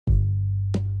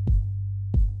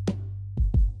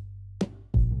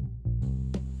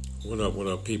What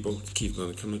up, people? Keith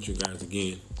on coming at you guys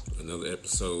again. Another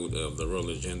episode of the Roll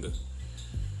Agenda.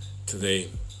 Today,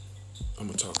 I'm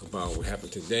gonna talk about what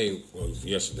happened today, or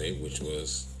yesterday, which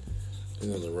was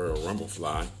another Royal Rumble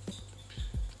fly.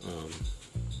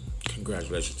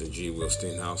 Congratulations to G. Will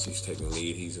Stenhouse. He's taking the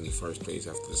lead. He's in the first place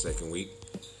after the second week.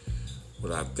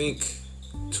 But I think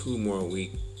 2 more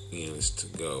weekends to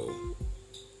go.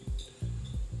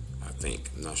 I'm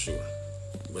not sure.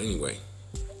 But anyway,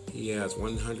 he has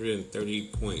 130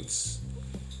 points.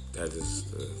 That is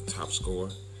the top score.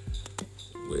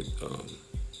 With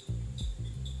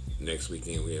next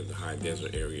weekend we have the High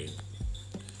Desert area.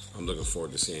 I'm looking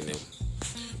forward to seeing them.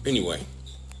 Anyway,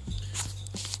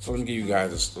 so let me give you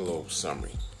guys a little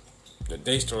summary. The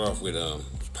day started off with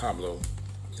Pablo.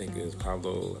 I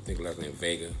think last name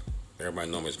Vega. Everybody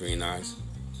know him as Green Eyes.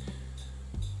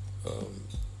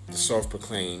 The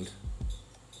self-proclaimed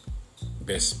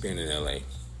best spin in LA.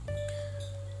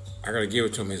 I gotta give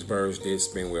it to him. His birds did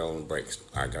spin well on the breaks.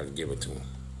 I gotta give it to him.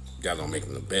 That don't make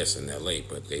them the best in LA,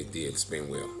 but they did spin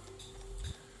well.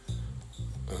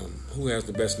 Who has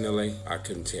the best in LA? I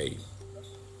couldn't tell you.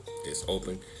 It's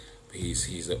open. But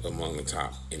he's among the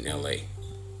top in LA,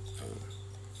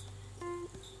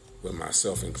 with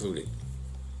myself included.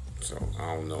 So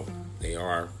I don't know. They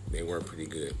were pretty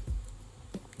good.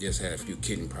 Just had a few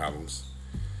kitten problems.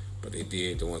 But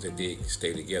the ones that did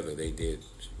stay together, they did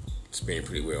spin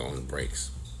pretty well on the breaks.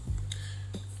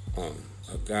 A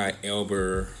guy,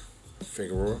 Elber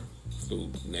Figueroa,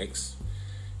 flew next.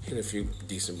 Hit a few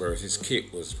decent birds. His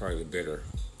kit was probably the better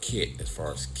kit as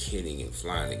far as kitting and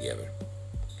flying together.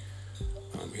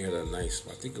 He had a nice,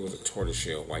 I think it was a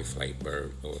tortoiseshell white flight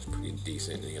bird that was pretty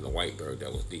decent. And he had a white bird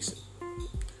that was decent.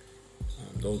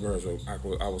 Those birds were,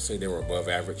 I would say they were above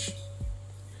average.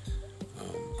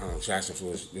 Jackson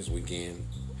flew this weekend.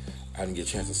 I didn't get a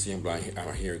chance to see him, but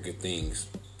I hear good things.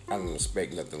 I don't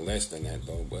expect nothing less than that,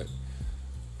 though, but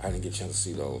I didn't get a chance to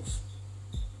see those.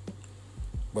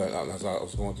 But as I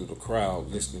was going through the crowd,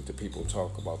 listening to people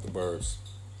talk about the birds,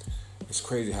 it's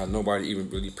crazy how nobody even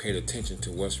really paid attention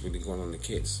to what's really going on in the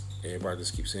kits. Everybody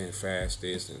just keeps saying fast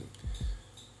this and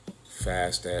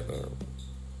fast that,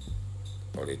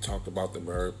 or they talked about the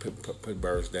bird, put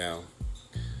birds down.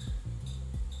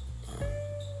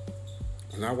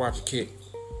 When I watch a kit,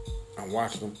 I'm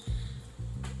watching them.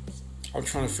 I'm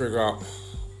trying to figure out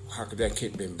how could that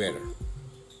kit been better.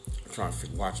 I'm trying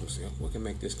to watch them, see what can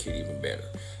make this kit even better.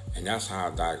 And that's how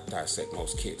I dissect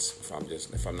most kits.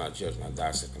 If I'm not judging, I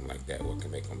dissect them like that. What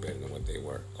can make them better than what they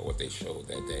were or what they showed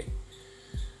that day?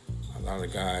 A lot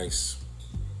of guys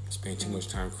spend too much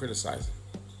time criticizing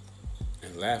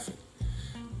and laughing,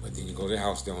 but then you go to their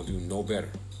house, they don't do no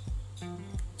better.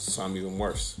 Some even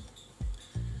worse.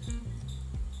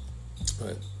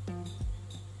 But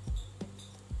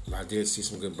I did see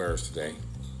some good birds today,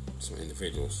 some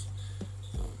individuals.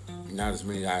 Not as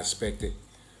many as I expected.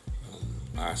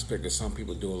 I expected some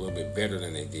people to do a little bit better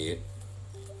than they did.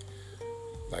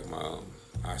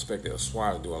 I expected a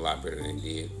swat to do a lot better than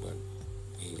he did, but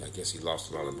I guess he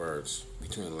lost a lot of birds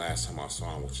between the last time I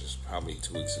saw him, which was probably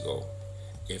 2 weeks ago.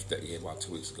 About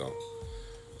 2 weeks ago.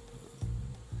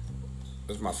 It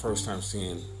was my first time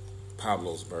seeing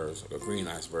Pablo's birds, or Green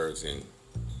Eyes birds, in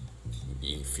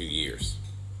a few years.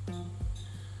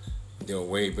 They were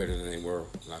way better than they were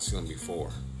when I seen them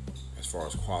before, as far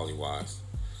as quality wise,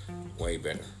 way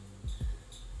better.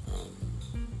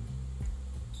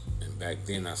 And back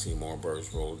then I seen more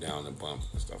birds roll down and bump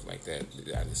and stuff like that.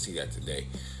 I didn't see that today.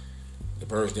 The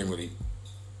birds didn't really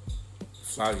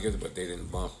fly together, but they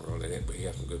didn't bump or all that. But he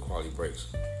had some good quality breaks.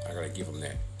 I gotta give him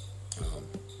that.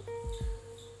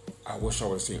 I wish I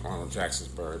would have seen Arnold Jackson's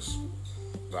birds,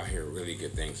 but I hear really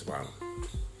good things about them.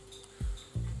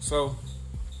 So,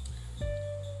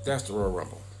 that's the Royal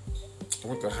Rumble. I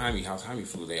went to Jaime House. Jaime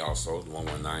flew today also, the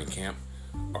 119 camp,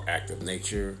 or Active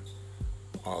Nature,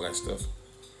 all that stuff.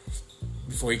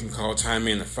 Before he can call time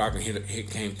in, the Falcon hit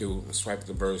came through and swiped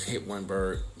the birds, hit one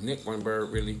bird, nicked one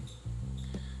bird really,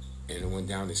 and it went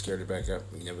down. They scared it back up.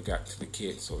 He never got to the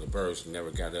kid, so the birds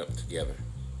never got together.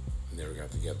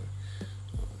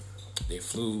 They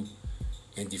flew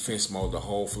in defense mode the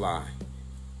whole fly.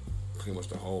 Pretty much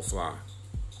the whole fly.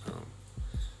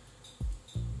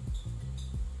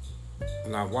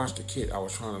 When I watched the kit, I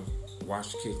was trying to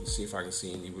watch the kit and see if I could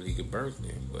see any really good birds in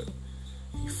there. But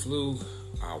he flew,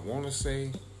 I want to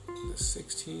say, the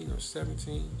 16 or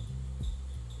 17?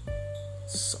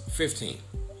 15.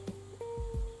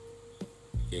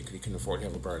 Yeah, because he couldn't afford to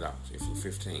have a bird out. So he flew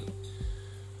 15.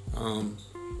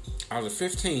 Out of the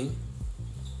 15,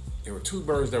 there were 2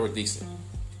 birds that were decent.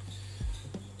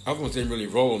 Other ones didn't really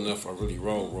roll enough or really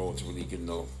roll to really get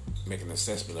no make an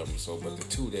assessment of them. So, but the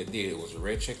two that did, it was a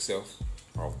red check self,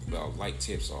 or light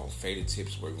tips, or faded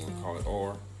tips, whatever you want to call it,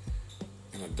 or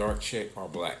and a dark check or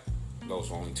black. Those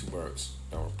were only two birds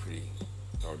that were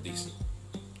decent.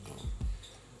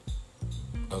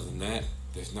 Other than that,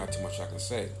 there's not too much I can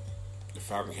say. The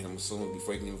Falcon hit him soon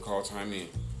before he can even call time in.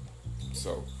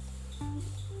 So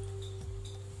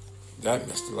that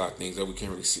messed a lot of things up. We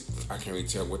can't really see. I can't really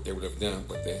tell what they would have done,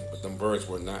 but them birds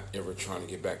were not ever trying to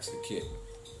get back to the kid.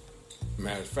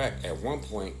 Matter of fact, at one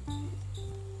point,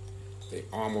 they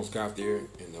almost got there,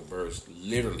 and the birds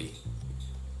literally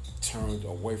turned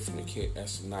away from the kid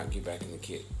as to not get back in the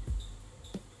kid.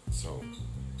 So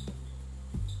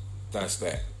that's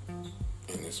that.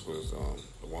 And this was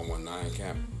the 119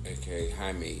 camp, aka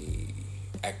Jaime,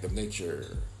 Active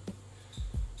Nature.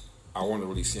 I want to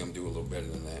really see him do a little better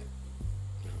than that.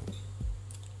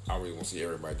 I really want to see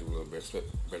everybody do a little bit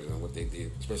better than what they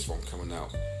did, especially if I'm coming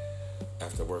out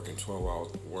after working 12 hours.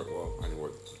 I didn't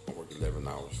work. I worked 11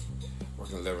 hours.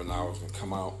 Working 11 hours and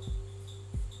come out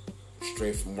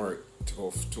straight from work to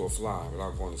go to a fly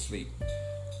without going to sleep.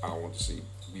 I want to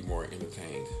be more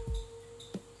entertained.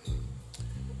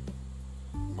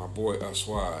 My boy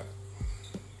Aswad,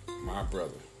 my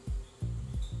brother.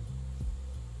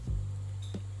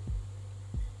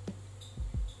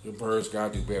 Your birds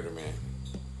gotta do better, man.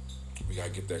 We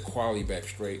gotta get that quality back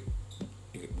straight.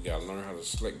 We gotta learn how to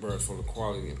select birds for the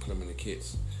quality and put them in the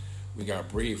kits. We gotta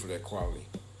breed for that quality.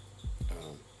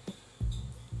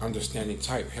 Understanding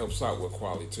type helps out with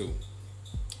quality too.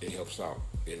 It helps out.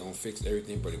 It don't fix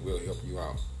everything, but it will help you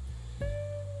out.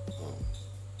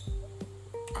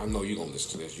 I know you're gonna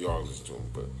listen to this. You are listening to them,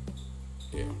 but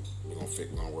yeah, we're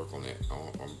gonna work on that.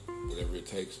 Whatever it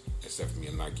takes, except for me,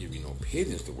 I'm not giving you no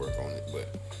opinions to work on it,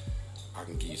 but I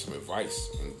can give you some advice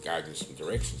and guidance and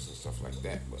directions and stuff like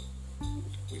that. But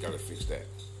we gotta fix that.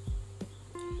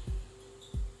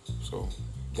 So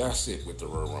that's it with the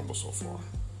Royal Rumble so far.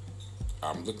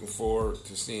 I'm looking forward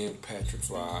to seeing Patrick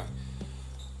fly.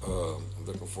 I'm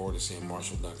looking forward to seeing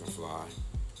Marshall Duncan fly.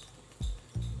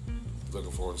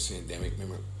 Looking forward to seeing Damick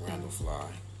Randall fly.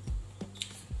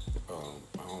 I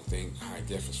don't think High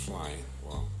Def is flying.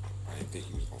 Well, I didn't think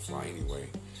he was going to fly anyway.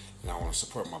 And I want to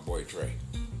support my boy Dre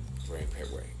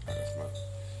Petway. That's my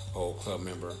old club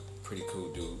member, pretty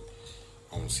cool dude.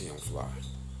 I want to see him fly.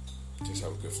 Just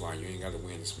have a good fly. You ain't got to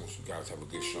win this much. You got to have a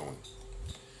good showing.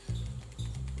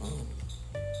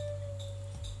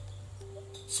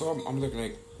 So I'm looking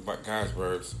at guys'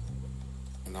 birds,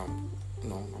 and I'm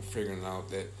figuring out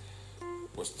that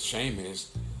what's the shame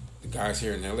is the guys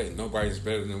here in LA, nobody's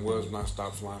better than was when I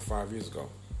stopped flying 5 years ago.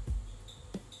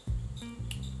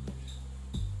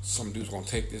 Some dude's gonna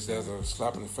take this as a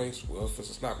slap in the face. Well, if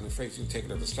it's a slap in the face, you can take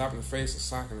it as a slap in the face, a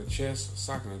sock in the chest, a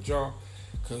sock in the jaw,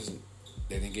 because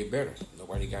they didn't get better.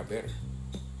 Nobody got better.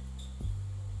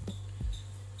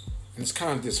 And it's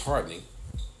kind of disheartening.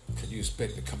 Could you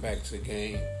expect to come back to the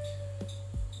game,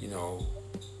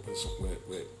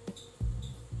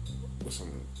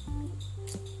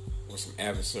 with some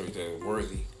adversaries that are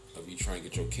worthy of you trying to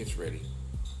get your kits ready?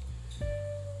 You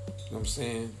know what I'm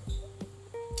saying?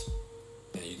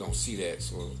 And you don't see that,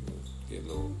 so it get a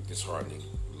little disheartening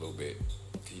a little bit.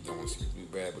 You don't want to see people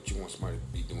do bad, but you want somebody to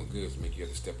be doing good to make you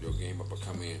have to step your game up or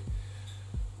come in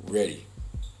ready.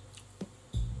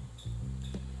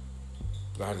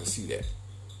 But I didn't see that.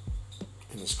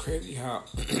 And it's crazy how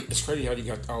you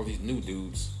got all these new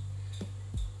dudes.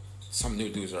 Some new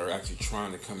dudes are actually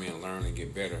trying to come in and learn and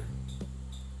get better.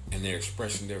 And they're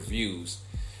expressing their views,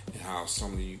 and how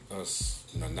some of you,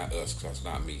 not us, because that's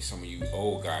not me, some of you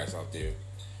old guys out there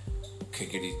could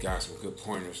give these guys some good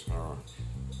pointers or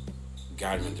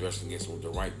guide them in the direction against the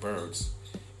right birds.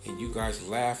 And you guys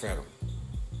laugh at them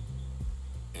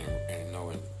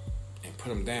and put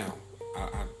them down.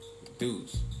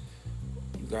 Dudes,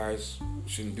 you guys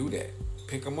shouldn't do that.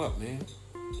 Pick them up, man.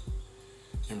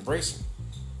 Embrace them.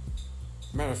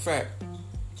 Matter of fact,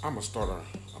 I'm going to start a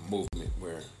movement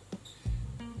where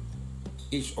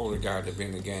each older guy that's been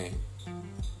in the game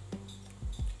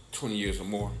 20 years or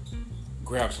more,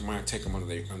 grab somebody and take them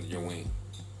under your wing.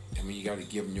 I mean, you got to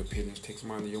give them your opinions, take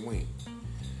somebody under your wing.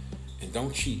 And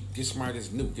don't cheat. Get somebody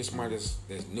that's new. Get somebody that's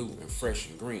new and fresh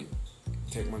and green.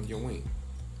 Take them under your wing.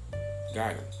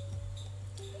 Guide them.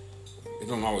 It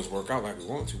don't always work out like we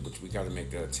want to, but we got to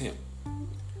make that attempt.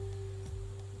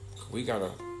 We got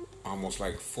to almost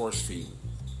like force feed.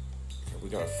 We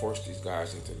got to force these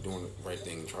guys into doing the right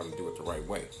thing and trying to do it the right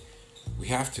way. We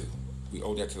have to. We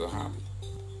owe that to the hobby.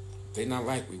 They not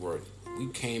like we were. We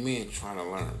came in trying to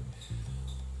learn.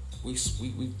 We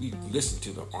listened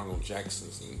to the Arnold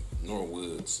Jacksons and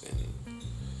Norwoods and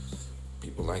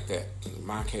people like that. In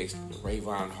my case,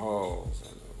 Rayvon Halls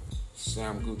and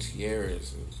Sam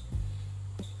Gutierrez, and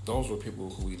those were people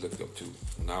who we looked up to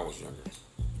when I was younger.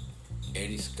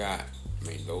 Eddie Scott, I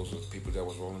mean, those were the people that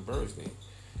was rolling birds then.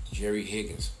 Jerry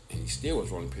Higgins, and he still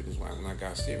was rolling pitches when I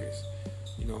got serious.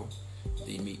 You know,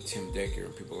 you meet Tim Decker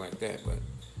and people like that, but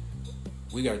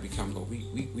we got to become,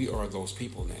 we are those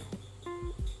people now.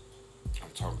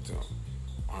 I'm talking to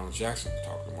Arnold Jackson,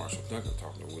 talking to Marshall Duncan,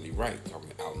 talking to Willie Wright, talking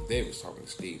to Alton Davis, talking to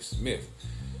Steve Smith.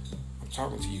 I'm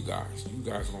talking to you guys. You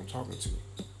guys are what I'm talking to.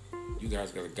 You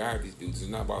guys got to guide these dudes. It's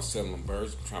not about selling them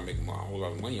birds, trying to make them a whole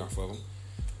lot of money off of them.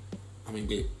 I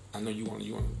mean, I know you want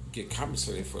to get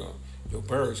compensated for your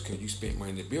birds because you spent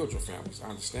money to build your families. I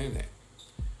understand that.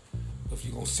 But if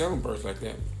you're going to sell them birds like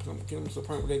that, get them to the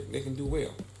point where they can do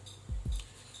well.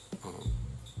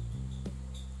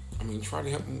 I mean, try to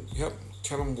help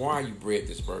tell them why you bred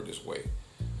this bird this way.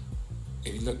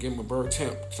 If you give him a bird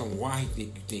temp, tell him why you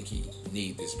think he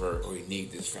need this bird or he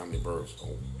need this family of birds.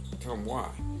 Or tell him why.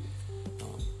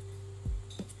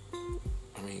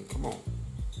 I mean, come on.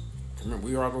 Remember,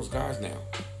 we are those guys now.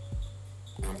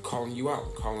 And I'm calling you out.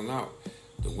 I'm calling out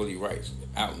the Willie Wrights,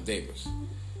 Alton Davis,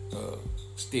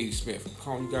 Steve Smith. I'm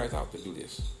calling you guys out to do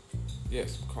this.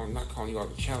 Yes, I'm not calling you out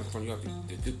to challenge. I'm calling you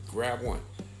out to grab one.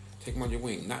 Take them on your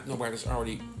wing. Not nobody that's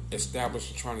already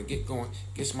established and trying to get going.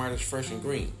 Get somebody that's fresh and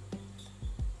green.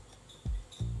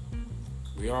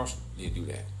 We all need to do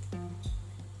that.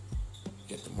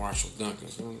 Get the Marshall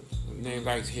Duncans. Names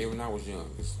I used to hear when I was young.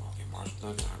 It's okay, Marshall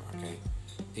Duncan. Okay.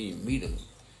 Then you meet them.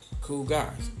 Cool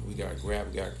guys. We gotta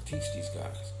teach these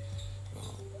guys.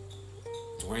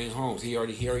 Dwayne Holmes, he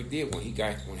already did one.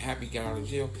 When Happy got out of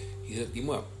jail, he hooked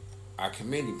him up. I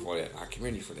commend him for that. I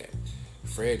commend him for that.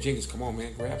 Fred Jenkins, come on,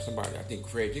 man, grab somebody. I think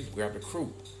Fred Jenkins grabbed a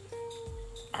crew.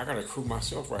 I got a crew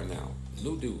myself right now.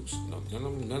 New dudes. None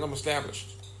of them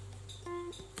established.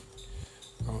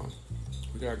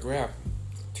 We gotta grab them,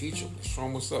 teach them, show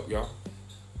them what's up, y'all.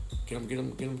 Get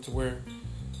them to where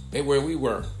we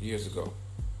were years ago.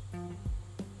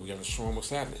 We gotta show them what's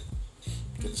happening.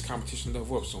 Get this competition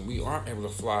level up so when we are able to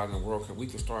fly in the World Cup, we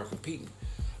can start competing.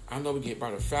 I know we get by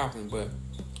the Falcon, but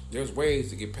there's ways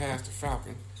to get past the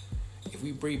Falcon. If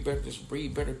we breed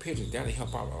better pigeons, that'll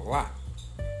help out a lot.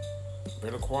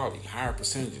 Better quality, higher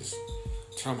percentages.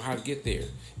 Tell them how to get there.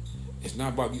 It's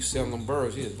not about you selling them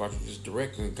birds. It's about you just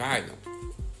directing and guiding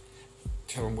them.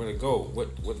 Tell them where to go,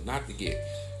 what not to get.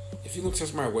 If you're going to tell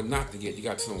somebody what not to get, you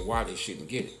got to tell them why they shouldn't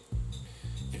get it.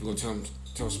 If you're going to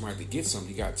tell somebody to get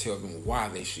something, you got to tell them why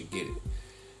they should get it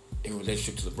in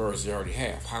relationship to the birds they already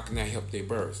have. How can that help their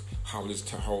birds? How will this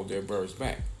hold their birds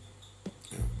back?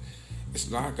 It's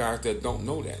a lot of guys that don't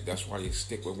know that. That's why they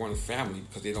stick with one family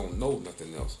because they don't know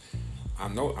nothing else. I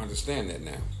understand that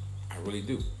now. I really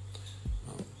do.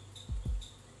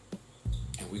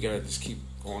 And we got to just keep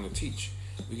going to teach.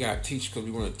 We got to teach because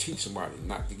we want to teach somebody,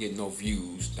 not to get no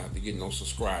views, not to get no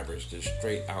subscribers, just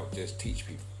straight out just teach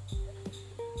people.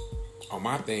 On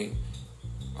my thing,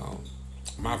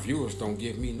 my viewers don't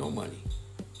give me no money.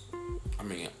 I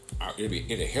mean,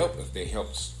 it'll help if they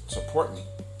help support me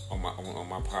on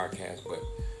my podcast, but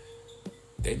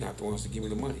they're not the ones that give me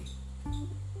the money.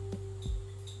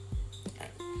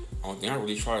 Only thing I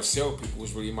really try to sell people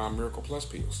was really my Miracle Plus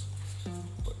pills.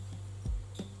 But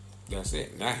that's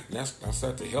it. That's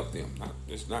that to help them.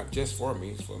 It's not just for me,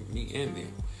 it's for me and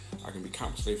them. I can be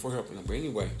compensated for helping them. But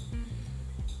anyway,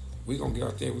 we're gonna get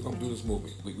out there, we're gonna do this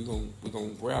movement. We're gonna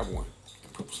grab one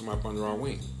and put somebody up under our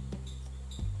wing.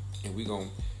 And we're gonna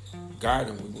guide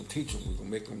them, we're gonna teach them, we're gonna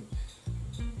make them.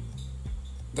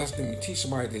 That's when you teach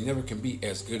somebody they never can be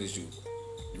as good as you.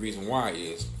 The reason why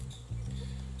is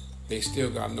they still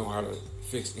got to know how to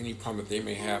fix any problem that they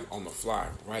may have on the fly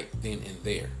right then and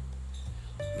there.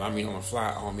 And I mean on the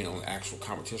fly, I don't mean on the actual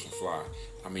competition fly.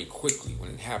 I mean quickly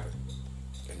when it happened.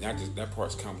 And that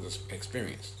part's comes with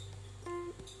experience.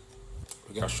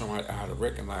 We got to show them how to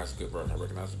recognize the good birds, how to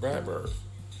recognize the bad birds,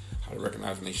 how to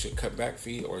recognize when they should cut back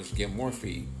feed or just get more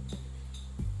feed.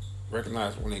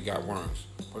 Recognize when they got worms.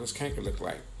 What does canker look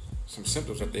like? Some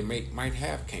symptoms that they might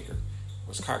have canker.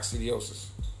 What's coccidiosis?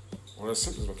 What are the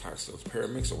symptoms of coccidiosis?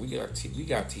 Paramyxil. We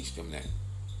got to teach them that. You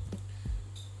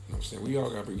know what I'm saying? We all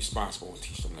got to be responsible and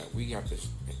teach them that. We got to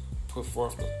put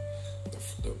forth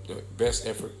the best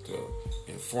effort to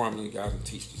inform these guys and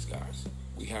teach these guys.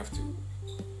 We have to.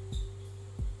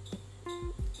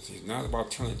 See, it's not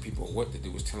about telling people what to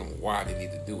do. It's telling them why they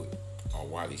need to do it or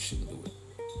why they shouldn't do it.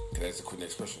 Because that's the quick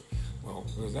next question. Well,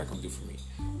 what is that going to do for me?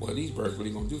 Well, these birds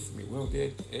really going to do for me? Well,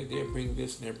 they bring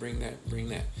this and they bring that,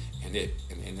 and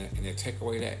they take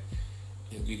away that.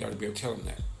 And you got to be able to tell them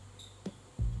that.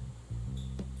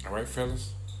 All right,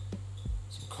 fellas?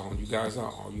 calling you guys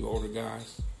out, all you older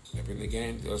guys that have been in the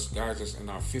game, those guys that's in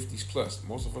our 50s plus.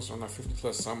 Most of us are in our 50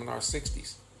 plus, some in our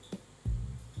 60s.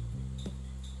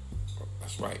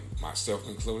 That's right, myself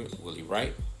included. Willie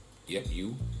Wright, yep,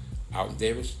 you. Alton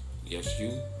Davis, yes,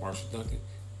 you. Marshall Duncan,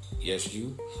 yes,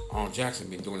 you. Arnold Jackson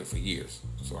been doing it for years,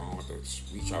 so I don't have to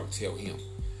reach out and tell him.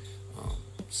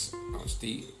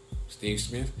 Steve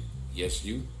Smith, yes,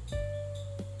 you.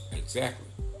 Exactly.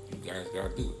 You guys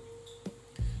gotta do it.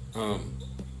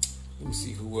 Let me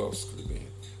see who else could have been.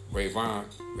 Ray Vaughn,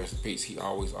 rest in peace. He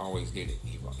always did it.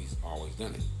 He's always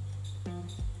done it.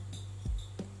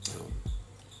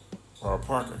 Robert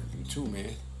Parker, you too,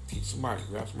 man. Teach somebody,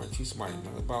 grab somebody, teach somebody.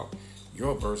 Not about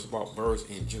your birds, about birds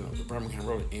in general. The Birmingham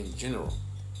Road in general.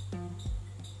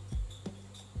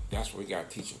 That's what we gotta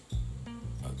teach them.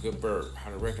 A good bird, how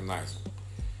to recognize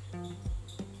them.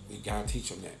 We gotta teach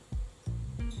them that.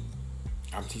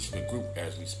 I'm teaching a group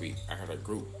as we speak. I got a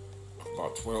group of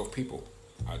about 12 people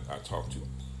I talk to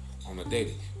on a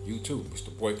daily. You too,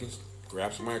 Mr. Boykins.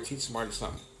 Grab somebody, teach somebody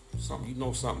something. Something, you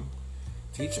know something.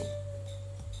 Teach them.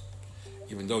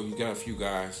 Even though you got a few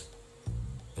guys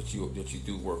that you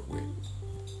do work with.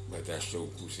 But that's your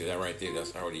group. See that right there,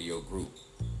 that's already your group.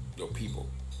 Your people.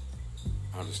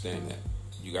 I understand that.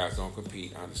 You guys don't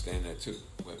compete, I understand that too.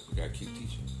 But we gotta keep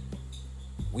teaching.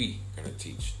 We gotta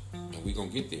teach. And we gonna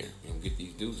get there. We're gonna get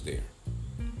these dudes there.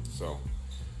 So,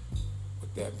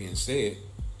 with that being said,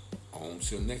 on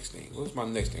to the next thing. What's my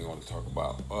next thing I want to talk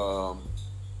about?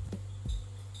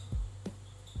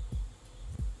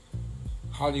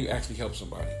 How do you actually help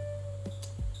somebody?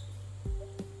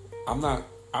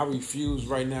 I refuse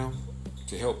right now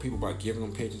to help people by giving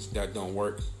them pigeons. That don't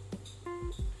work.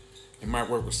 It might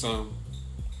work with some,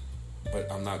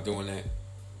 but I'm not doing that.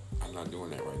 I'm not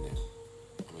doing that right now.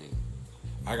 I mean,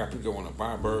 I got people that want to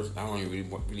buy birds. I don't even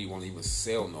really want to even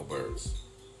sell no birds.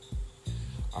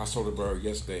 I sold a bird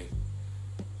yesterday.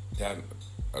 I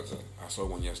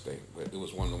sold one yesterday, but it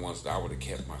was one of the ones that I would have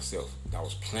kept myself. That I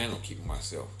was planning on keeping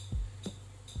myself.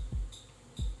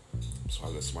 So I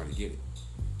let somebody get it.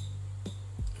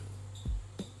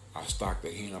 I stocked a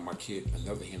hen on my kid,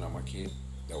 another hen on my kid.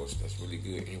 That's really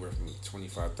good. Anywhere from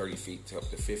 25, 30 feet to up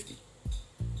to 50.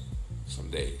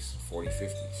 Some days, 40,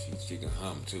 50. She can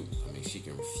hum too. I mean, she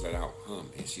can flat out hum,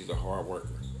 and she's a hard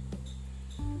worker.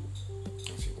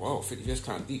 I said, whoa, 50, that's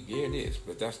kind of deep. Yeah, it is,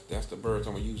 but that's the birds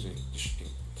I'm using to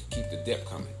keep the depth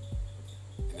coming.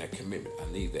 And that commitment,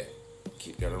 I need that.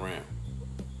 Keep that around.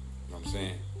 You know what I'm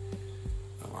saying?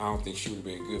 I don't think she would have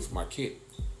been good for my kid.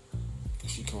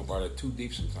 She come up out of too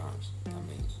deep sometimes. I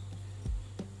mean,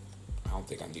 I don't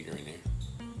think I need her in there.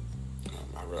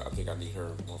 I think I need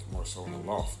her more so in the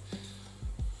loft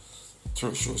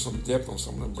to show some depth on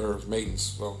some of the birds' maidens.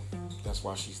 So that's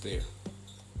why she's there.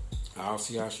 I'll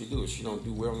see how she do it. She don't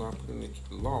do well when I put her in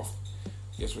the loft.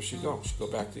 Guess where she go? She go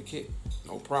back to the kid.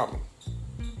 No problem.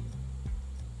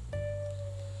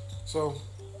 So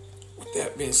with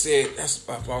that being said, that's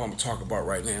about all I'm talking about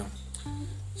right now.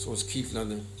 So it's Keith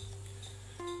London,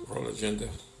 Roll Agenda.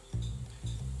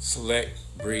 Select,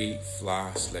 breed,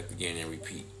 fly, select again, and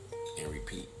repeat, and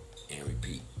repeat, and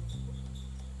repeat.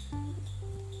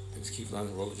 It's Keith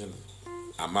London, Roll Agenda.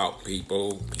 I'm out,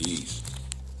 people. Peace.